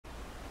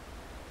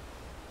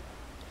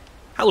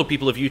Hello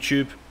people of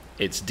YouTube,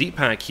 it's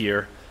Deepak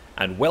here,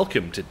 and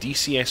welcome to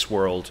DCS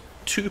World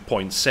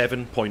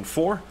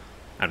 2.7.4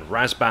 and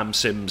Razbam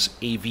Sims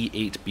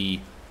AV8B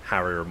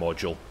Harrier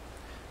module.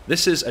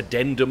 This is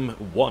Addendum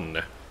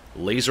 1,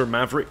 Laser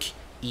Maverick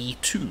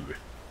E2.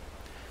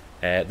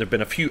 There have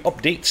been a few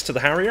updates to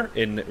the Harrier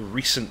in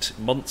recent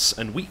months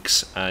and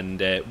weeks,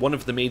 and one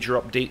of the major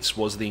updates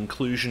was the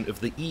inclusion of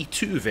the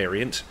E2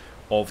 variant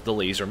of the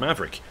Laser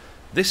Maverick.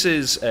 This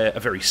is a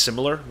very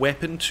similar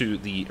weapon to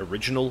the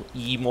original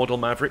E model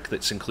Maverick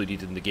that's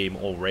included in the game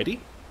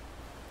already.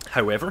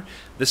 However,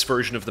 this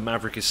version of the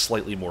Maverick is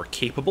slightly more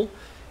capable.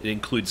 It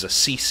includes a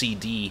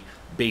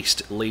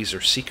CCD-based laser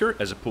seeker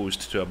as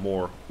opposed to a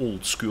more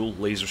old-school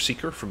laser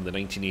seeker from the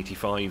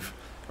 1985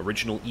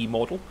 original E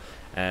model.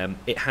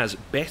 It has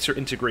better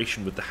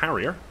integration with the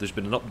Harrier. There's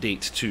been an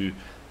update to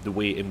the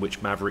way in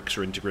which Mavericks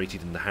are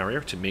integrated in the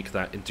Harrier to make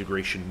that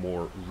integration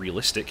more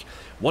realistic.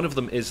 One of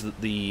them is that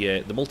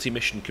the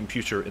multi-mission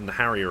computer in the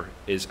Harrier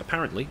is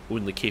apparently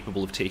only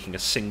capable of taking a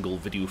single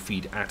video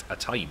feed at a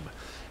time.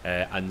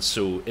 And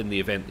so in the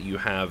event that you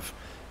have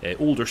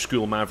older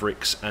school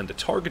Mavericks and a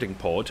targeting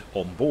pod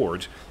on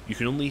board, you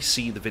can only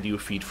see the video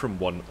feed from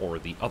one or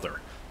the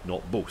other,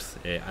 not both,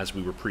 as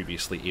we were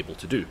previously able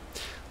to do.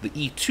 The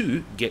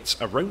E2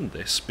 gets around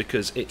this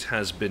because it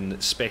has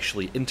been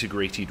specially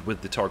integrated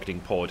with the targeting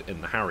pod in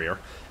the Harrier,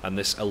 and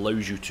this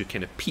allows you to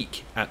kind of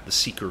peek at the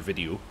seeker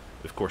video.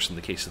 Of course, in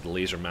the case of the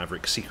Laser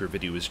Maverick, seeker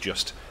video is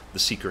just the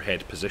seeker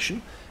head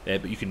position,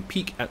 but you can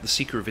peek at the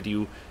seeker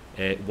video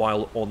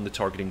while on the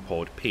targeting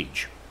pod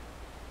page.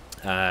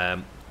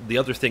 The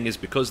other thing is,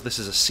 because this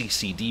is a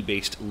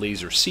CCD-based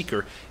laser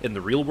seeker, in the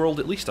real world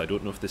at least, I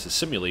don't know if this is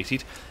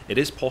simulated, it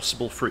is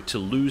possible for it to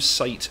lose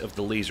sight of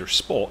the laser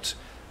spot,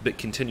 but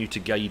continue to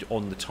guide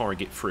on the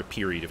target for a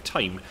period of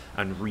time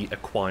and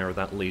reacquire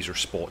that laser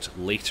spot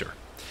later.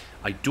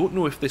 I don't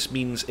know if this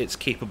means it's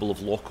capable of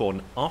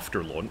lock-on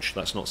after launch.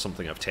 That's not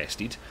something I've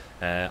tested.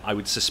 I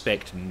would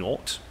suspect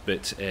not,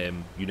 but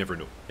you never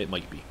know. It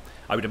might be.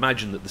 I would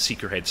imagine that the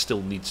seeker head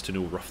still needs to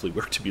know roughly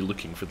where to be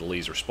looking for the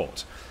laser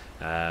spot.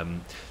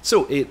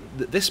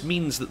 This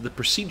means that the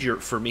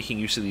procedure for making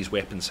use of these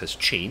weapons has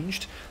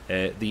changed.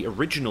 The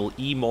original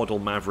E model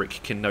Maverick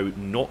can now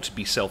not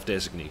be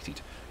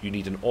self-designated. You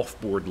need an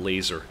off-board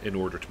laser in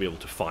order to be able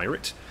to fire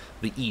it.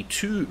 The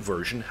E2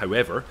 version,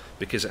 however,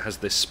 because it has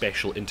this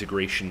special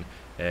integration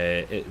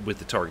with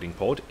the targeting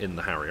pod in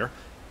the Harrier,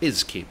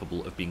 is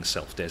capable of being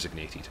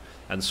self-designated.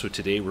 And so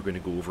today we're going to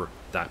go over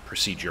that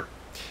procedure.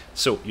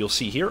 So you'll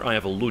see here I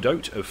have a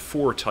loadout of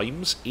 4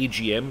 times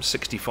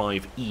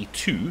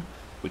AGM-65E2,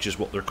 which is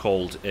what they're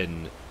called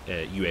in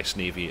US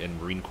Navy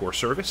and Marine Corps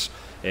service,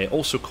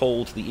 also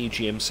called the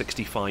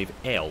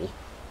AGM-65L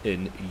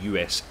in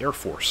US Air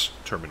Force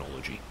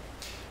terminology.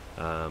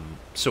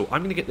 So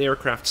I'm going to get the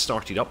aircraft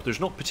started up. There's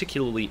not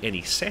particularly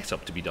any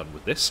setup to be done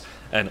with this,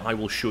 and I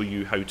will show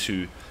you how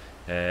to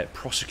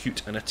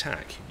prosecute an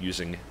attack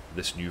using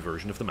this new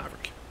version of the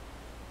Maverick.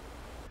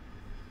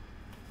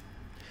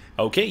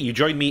 Okay, you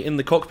join me in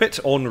the cockpit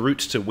en route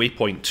to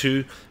waypoint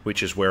 2,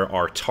 which is where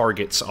our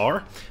targets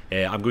are.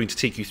 I'm going to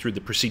take you through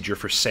the procedure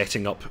for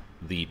setting up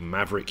the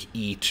Maverick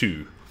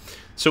E2.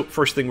 So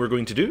first thing we're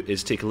going to do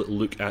is take a little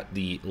look at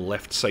the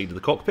left side of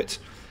the cockpit.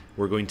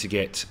 We're going to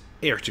get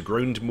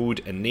air-to-ground mode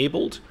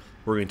enabled.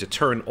 We're going to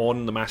turn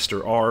on the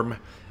master arm,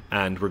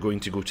 and we're going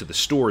to go to the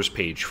stores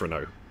page for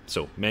now.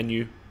 So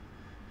menu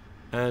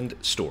and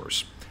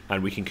stores.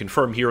 And we can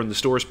confirm here on the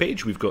stores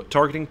page we've got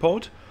targeting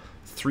pod,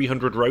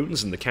 300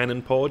 rounds in the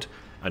cannon pod,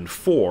 and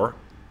 4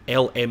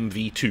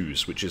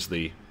 LMV2s, which is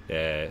the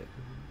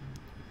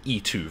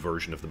E2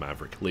 version of the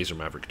Maverick, Laser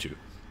Maverick 2.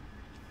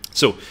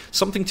 So,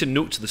 something to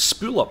note, the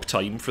spool up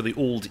time for the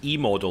old E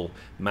model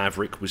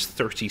Maverick was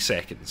 30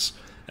 seconds.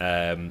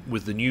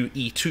 With the new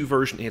E2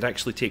 version, it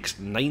actually takes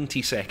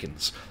 90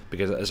 seconds,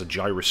 because it has a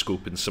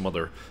gyroscope and some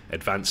other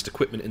advanced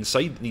equipment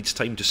inside that needs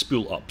time to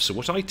spool up. So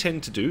what I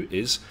tend to do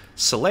is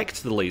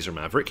select the Laser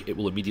Maverick, it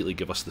will immediately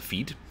give us the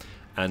feed,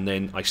 and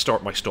then I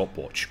start my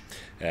stopwatch.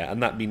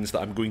 And that means that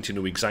I'm going to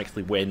know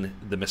exactly when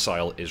the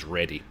missile is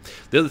ready.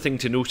 The other thing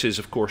to note is,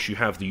 of course, you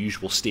have the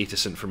usual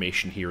status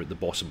information here at the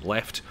bottom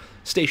left.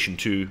 Station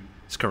 2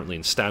 is currently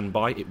in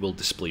standby. It will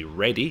display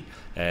ready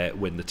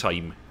when the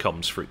time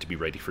comes for it to be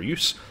ready for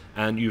use.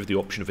 And you have the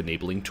option of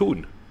enabling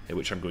tone,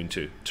 which I'm going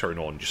to turn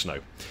on just now.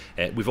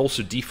 We've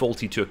also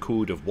defaulted to a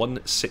code of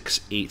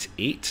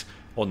 1688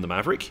 on the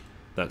Maverick.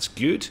 That's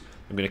good.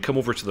 I'm going to come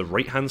over to the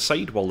right-hand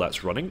side while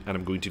that's running, and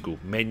I'm going to go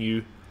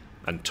menu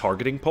and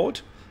targeting pod.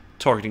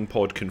 Targeting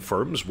pod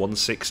confirms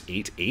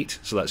 1688,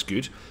 so that's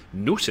good.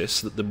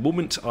 Notice that the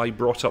moment I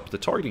brought up the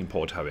targeting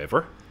pod,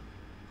 however,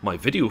 my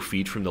video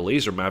feed from the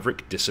Laser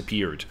Maverick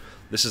disappeared.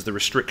 This is the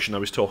restriction I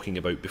was talking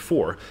about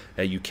before.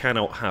 You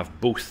cannot have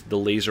both the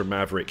Laser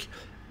Maverick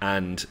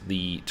and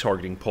the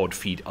targeting pod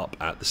feed up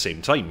at the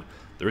same time.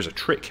 There is a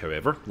trick,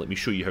 however. Let me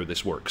show you how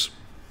this works.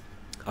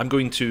 I'm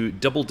going to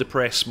double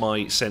depress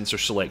my sensor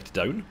select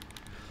down,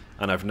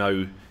 and I've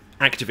now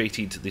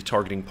activated the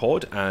targeting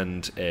pod,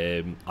 and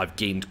I've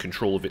gained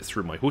control of it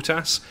through my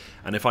HOTAS.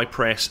 And if I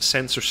press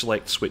sensor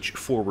select switch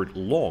forward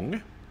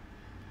long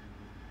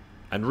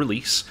and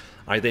release,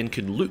 I then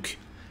can look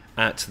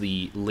at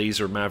the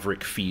laser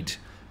Maverick feed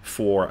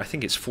for, I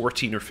think it's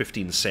 14 or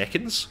 15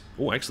 seconds.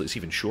 Oh, actually it's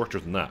even shorter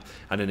than that,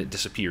 and then it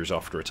disappears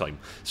after a time.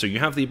 So you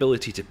have the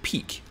ability to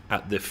peek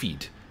at the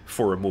feed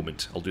for a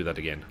moment. I'll do that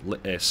again.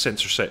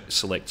 Sensor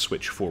select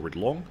switch forward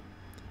long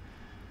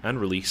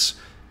and release.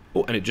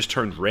 Oh, and it just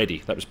turned ready.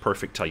 That was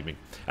perfect timing.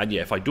 And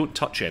yeah, if I don't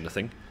touch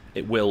anything,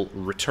 it will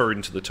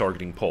return to the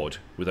targeting pod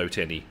without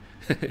any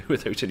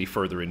without any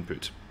further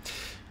input.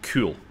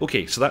 Cool.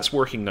 Okay, so that's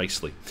working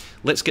nicely.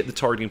 Let's get the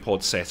targeting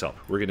pod set up.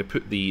 We're going to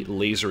put the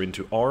laser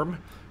into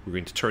ARM. We're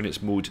going to turn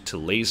its mode to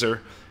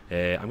laser.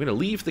 I'm going to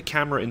leave the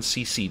camera in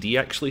CCD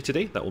actually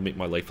today. That will make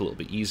my life a little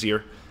bit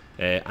easier.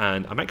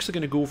 And I'm actually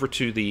going to go over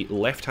to the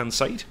left-hand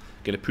side.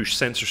 Going to push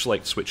sensor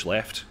select switch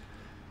left.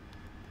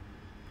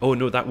 Oh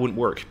no, that won't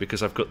work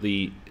because I've got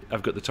the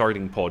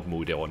targeting pod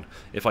mode on.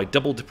 If I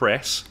double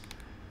depress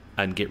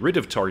and get rid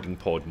of targeting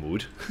pod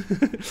mode,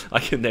 I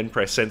can then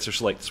press sensor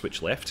select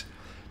switch left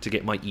to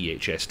get my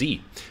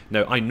EHSD.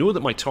 Now I know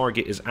that my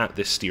target is at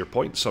this steer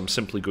point, so I'm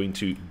simply going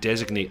to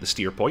designate the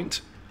steer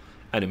point,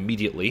 and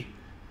immediately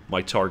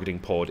my targeting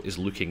pod is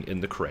looking in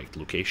the correct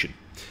location.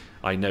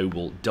 I now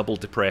will double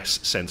depress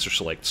sensor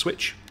select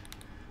switch,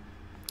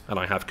 and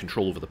I have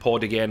control over the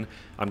pod again.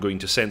 I'm going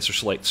to sensor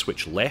select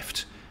switch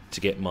left to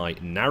get my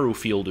narrow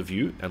field of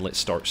view, and let's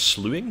start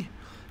slewing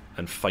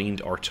and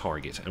find our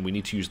target. And we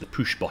need to use the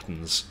push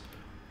buttons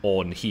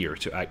on here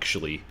to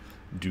actually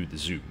do the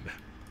zoom.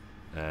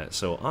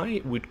 So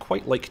I would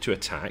quite like to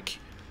attack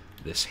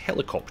this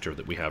helicopter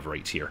that we have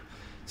right here.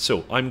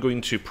 So I'm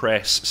going to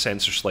press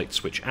sensor select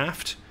switch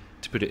aft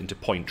to put it into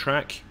point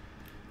track.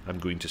 I'm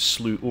going to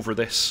slew over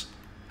this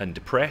and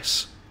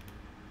depress.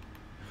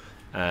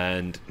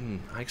 And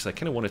actually I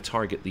kind of want to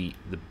target the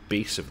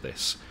base of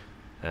this.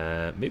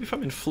 Maybe if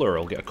I'm in Fleur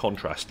I'll get a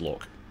contrast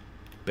lock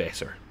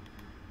better.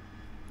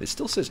 It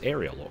still says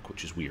area lock,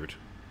 which is weird.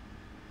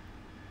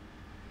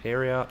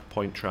 Area,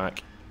 point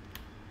track.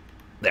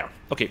 There.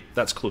 Okay,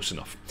 that's close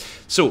enough.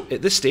 So,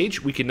 at this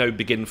stage, we can now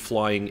begin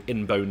flying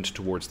inbound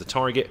towards the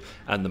target,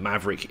 and the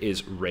Maverick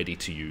is ready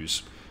to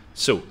use.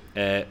 So,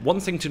 one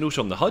thing to note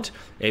on the HUD,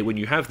 when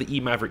you have the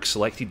E-Maverick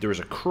selected, there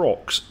is a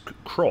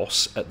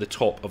cross at the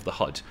top of the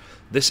HUD.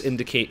 This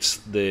indicates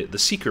the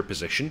seeker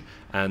position,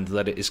 and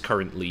that it is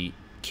currently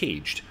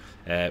caged.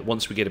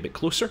 Once we get a bit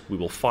closer, we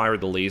will fire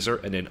the laser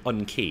and then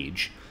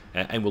uncage,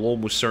 and we'll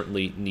almost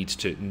certainly need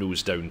to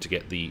nose down to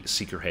get the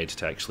seeker head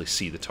to actually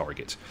see the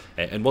target.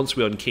 And once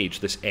we uncage,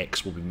 this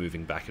X will be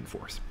moving back and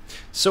forth.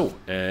 So,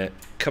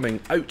 coming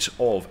out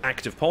of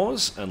active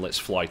pause, and let's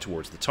fly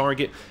towards the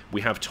target.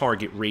 We have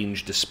target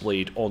range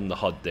displayed on the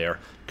HUD there,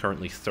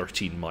 currently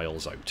 13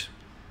 miles out.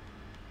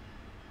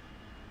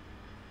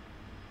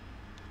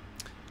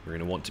 We're going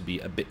to want to be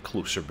a bit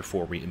closer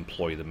before we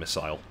employ the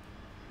missile.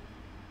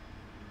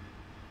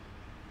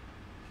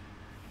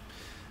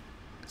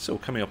 So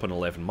coming up on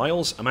 11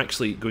 miles, I'm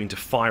actually going to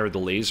fire the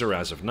laser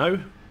as of now.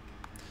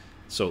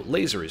 So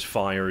laser is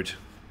fired.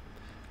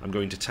 I'm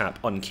going to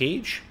tap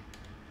uncage,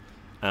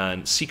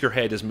 and seeker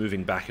head is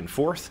moving back and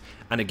forth.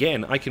 And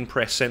again, I can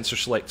press sensor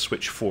select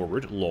switch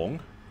forward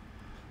long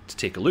to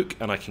take a look,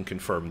 and I can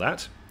confirm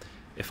that.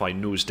 If I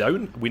nose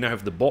down, we now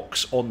have the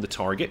box on the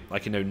target. I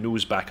can now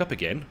nose back up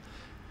again,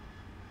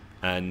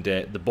 and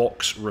the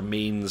box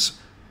remains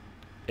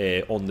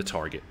on the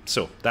target.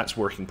 So that's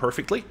working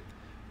perfectly.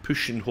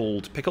 Push and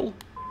hold pickle,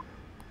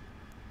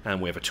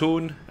 and we have a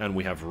tone, and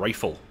we have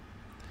rifle.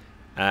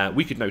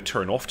 We could now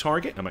turn off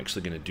target. I'm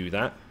actually going to do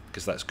that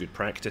because that's good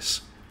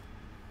practice,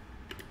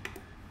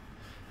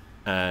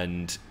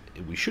 and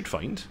we should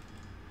find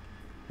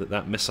that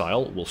that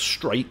missile will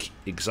strike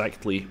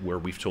exactly where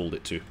we've told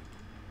it to.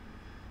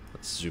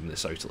 Let's zoom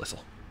this out a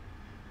little.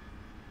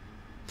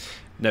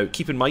 Now,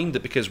 keep in mind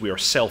that because we are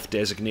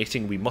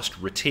self-designating, we must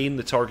retain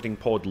the targeting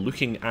pod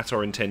looking at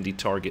our intended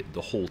target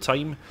the whole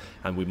time,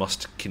 and we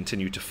must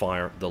continue to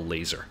fire the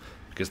laser,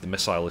 because the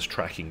missile is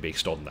tracking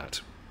based on that.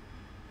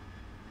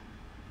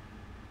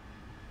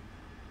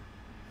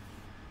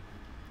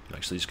 I'm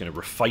actually just going to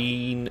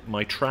refine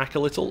my track a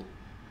little.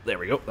 There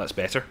we go, that's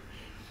better.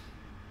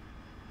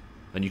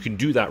 And you can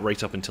do that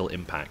right up until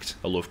impact,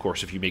 although of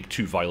course if you make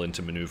too violent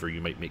a maneuver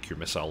you might make your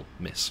missile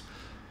miss.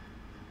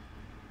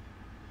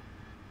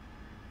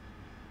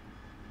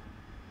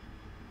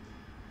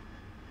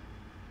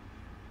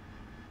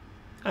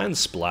 And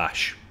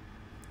splash.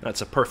 That's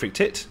a perfect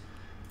hit.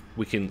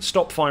 We can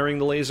stop firing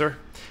the laser,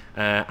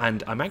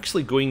 and I'm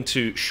actually going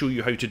to show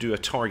you how to do a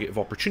target of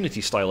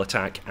opportunity style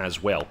attack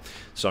as well.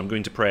 So I'm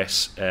going to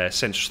press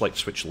sensor select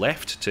switch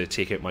left to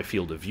take out my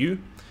field of view.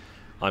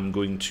 I'm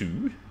going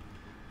to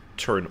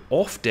turn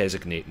off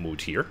designate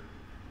mode here,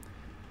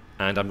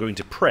 and I'm going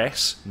to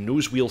press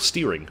nose wheel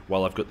steering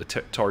while I've got the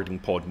targeting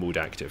pod mode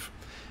active.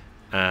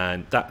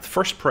 And that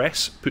first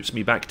press puts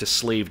me back to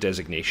slave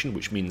designation,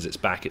 which means it's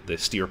back at the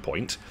steer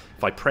point.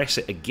 If I press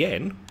it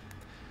again,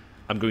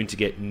 I'm going to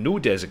get no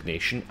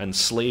designation and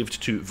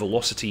slaved to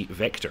velocity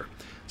vector.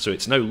 So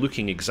it's now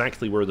looking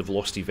exactly where the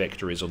velocity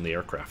vector is on the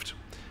aircraft.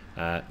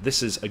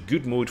 This is a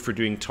good mode for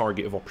doing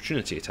target of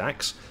opportunity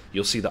attacks.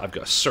 You'll see that I've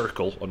got a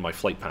circle on my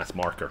flight path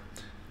marker.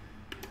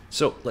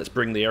 So let's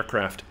bring the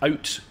aircraft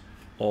out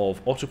of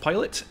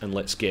autopilot and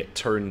let's get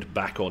turned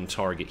back on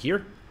target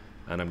here.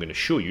 And I'm going to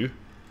show you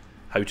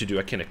how to do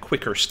a kind of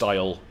quicker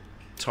style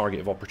target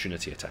of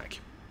opportunity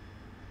attack.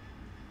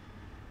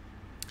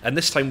 And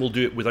this time we'll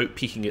do it without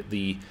peeking at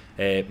the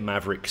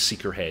Maverick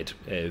Seeker Head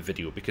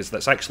video, because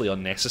that's actually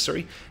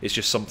unnecessary. It's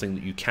just something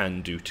that you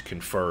can do to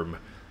confirm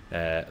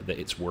that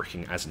it's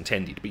working as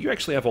intended. But you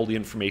actually have all the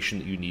information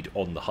that you need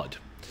on the HUD.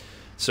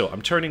 So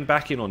I'm turning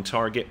back in on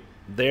target.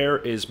 There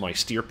is my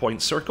steer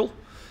point circle.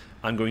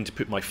 I'm going to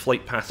put my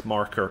flight path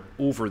marker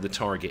over the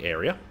target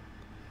area.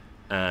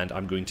 And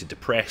I'm going to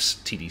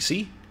depress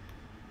TDC.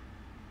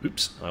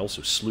 Oops, I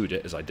also slewed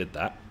it as I did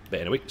that.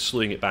 But anyway,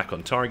 slewing it back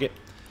on target.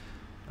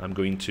 I'm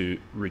going to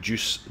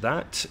reduce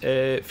that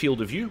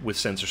field of view with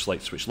sensor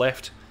select switch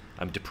left.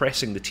 I'm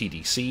depressing the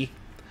TDC.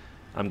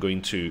 I'm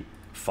going to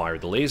fire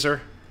the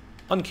laser,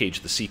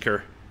 uncage the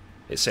seeker.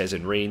 It says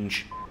in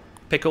range,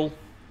 pickle,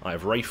 I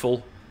have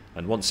rifle,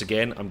 and once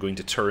again I'm going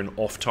to turn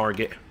off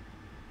target,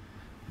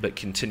 but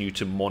continue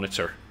to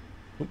monitor.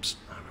 Oops,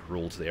 I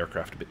rolled the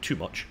aircraft a bit too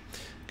much.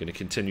 Going to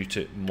continue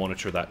to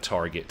monitor that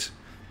target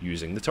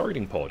using the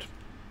targeting pod.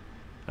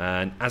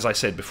 And as I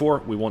said before,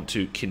 we want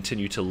to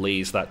continue to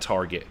laze that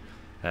target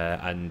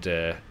and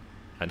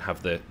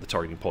have the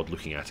targeting pod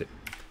looking at it.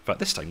 In fact,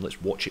 this time let's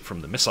watch it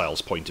from the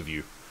missile's point of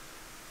view.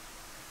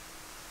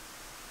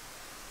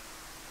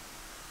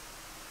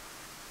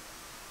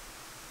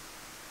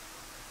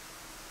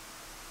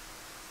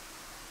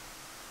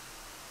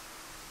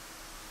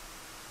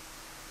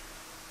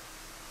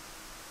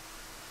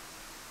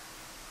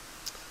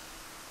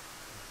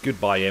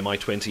 Goodbye,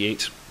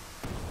 Mi-28.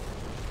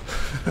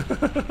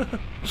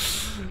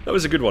 That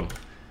was a good one.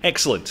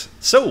 Excellent.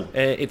 So,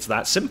 it's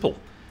that simple.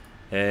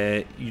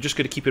 You just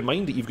got to keep in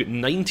mind that you've got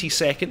 90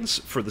 seconds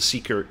for the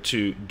Seeker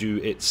to do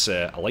its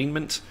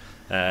alignment,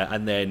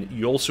 and then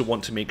you also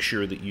want to make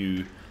sure that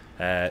you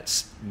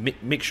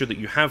make sure that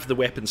you have the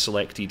weapon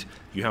selected,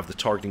 you have the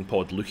targeting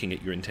pod looking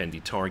at your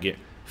intended target,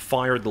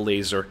 fire the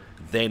laser,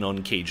 then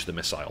uncage the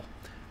missile.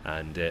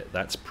 And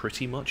that's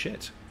pretty much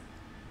it.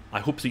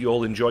 I hope that you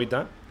all enjoyed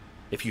that.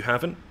 If you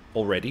haven't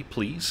already,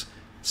 please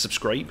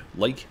subscribe,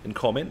 like, and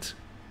comment,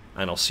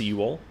 and I'll see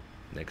you all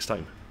next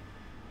time.